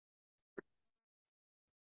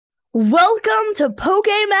Welcome to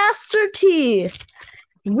Pokemaster T.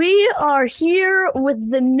 We are here with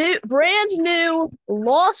the brand new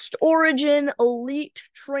Lost Origin Elite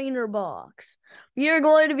Trainer Box. We are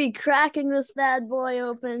going to be cracking this bad boy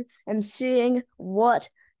open and seeing what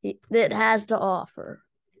it has to offer.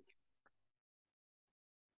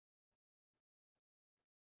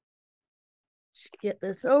 Let's get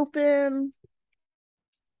this open.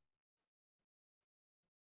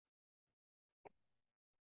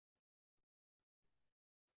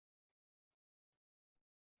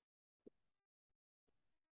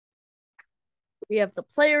 We have the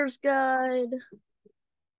player's guide.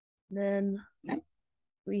 Then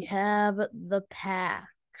we have the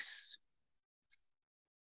packs.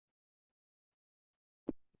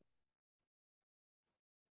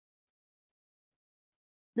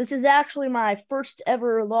 This is actually my first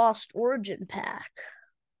ever Lost Origin pack.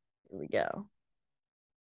 Here we go.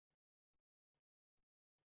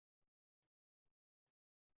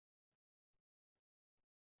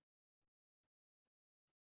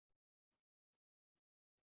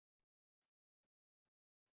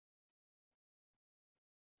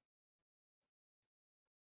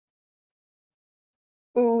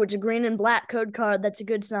 Ooh, it's a green and black code card. That's a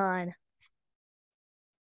good sign.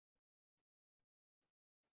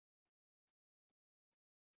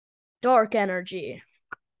 Dark Energy.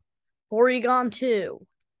 Porygon 2.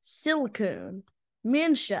 Silcoon.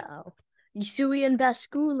 Minshao. Yusui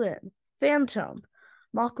Basculin. Phantom.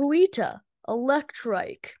 Makuita.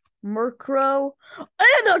 Electrike. Murkrow.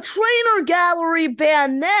 And a Trainer Gallery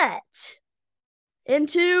Banette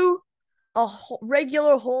into a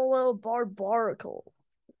regular holo Barbaracle.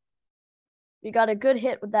 You got a good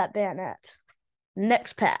hit with that Banette.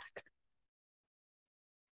 Next pack.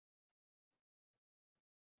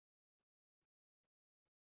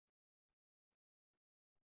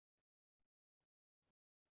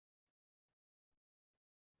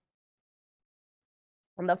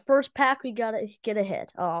 On the first pack, we gotta get a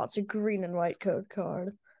hit. Oh, it's a green and white code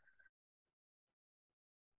card.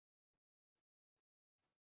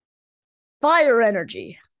 Fire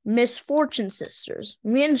Energy, Misfortune Sisters,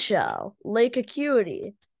 Minshao, Lake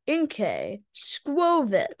Acuity, Inkay,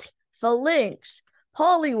 Skwovet, Phalanx,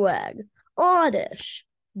 Poliwag, Oddish,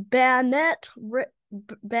 Banette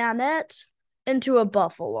into a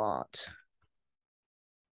Buffalot.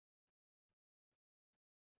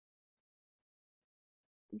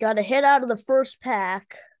 Got a hit out of the first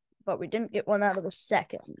pack, but we didn't get one out of the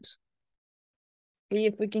second. See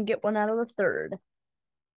if we can get one out of the third.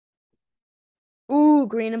 Ooh,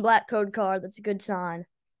 green and black code card. That's a good sign.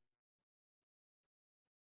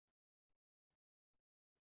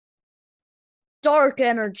 Dark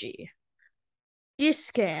Energy,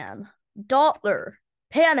 Iscan, Doppler,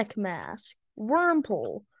 Panic Mask,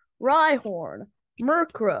 Wurmple, Rhyhorn,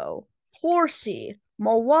 Murkrow, Horsey,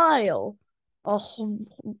 Mawile,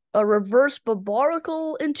 a reverse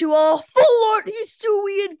Barbaracle into a full art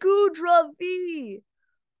Hisuian Goodra V.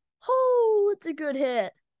 Oh, it's a good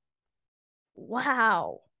hit.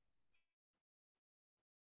 Wow.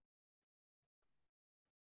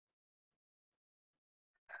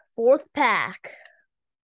 Fourth pack.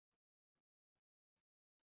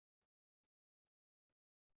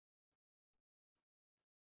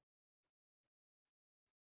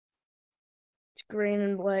 It's green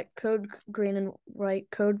and white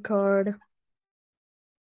code card.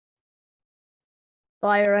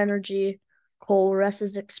 Fire Energy,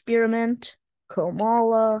 Colress's Experiment,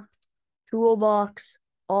 Komala, Toolbox,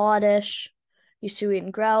 Oddish,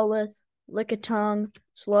 Hisuian Growlithe, Lickitung,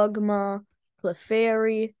 Slugma,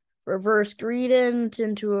 Clefairy, Reverse Greedent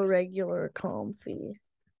into a regular Comfey.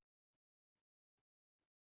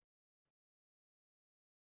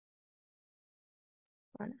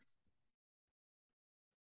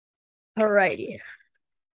 Alrighty.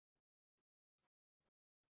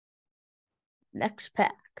 Next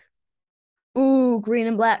pack. Ooh, green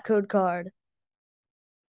and black code card.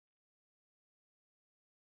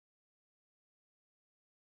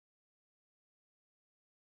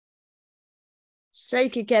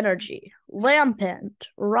 Psychic Energy, Lampent,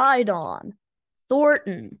 Rhydon,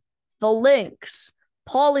 Thornton, the Lynx,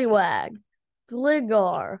 Poliwag,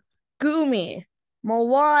 Gligar, Goomy,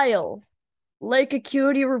 Mawile, Lake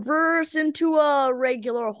Acuity reverse into a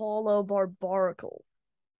regular holo Barbaracle.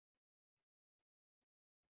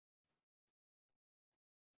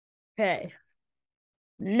 Okay.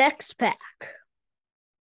 Next pack.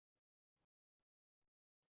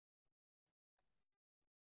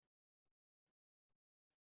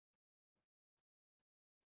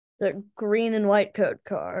 The green and white code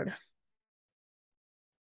card.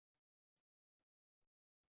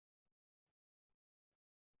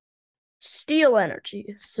 Steel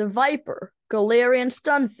Energy, Seviper, Galarian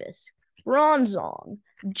Stunfisk, Bronzong,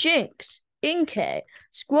 Jinx, Inkay,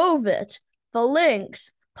 Squovit,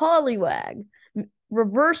 Phalanx, Poliwag,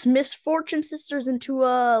 Reverse Misfortune Sisters into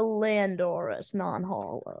a Landorus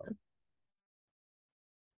non-holo.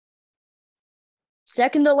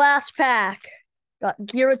 Second to last pack. Got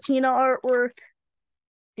Giratina artwork.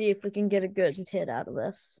 See if we can get a good hit out of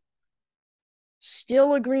this.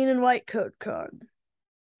 Still a green and white code card.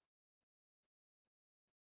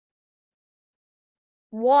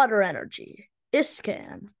 Water Energy,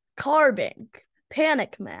 Iscan, Carbink,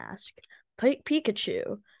 Panic Mask,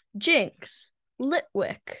 Pikachu, Jinx,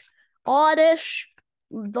 Litwick, Oddish,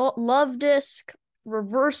 Love Disc,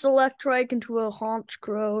 Reverse Electrike into a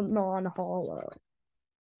Honchkrow non-holo.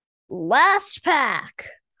 Last pack.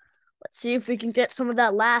 Let's see if we can get some of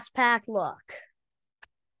that last pack luck.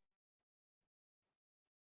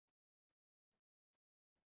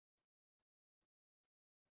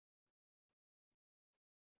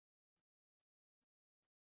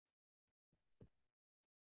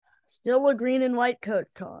 Still a green and white code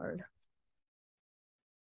card.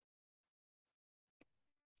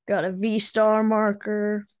 Got a V-Star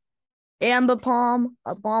marker, Ambipom,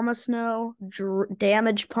 Abomasnow,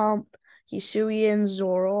 Damage Pump, Hisuian,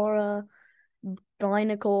 Zorora,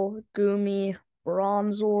 Binacle, Goomy,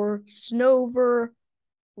 Bronzor, Snover,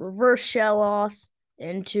 Reverse Shellos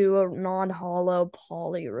into a non-holo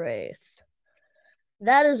Poliwraith.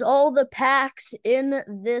 That is all the packs in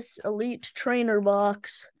this Elite Trainer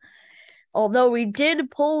box. Although we did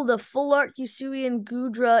pull the Full Art Hisuian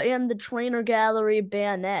Goodra and the Trainer Gallery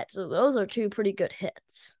Bayonet, so those are two pretty good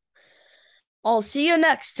hits. I'll see you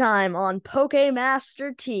next time on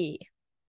Pokemaster T.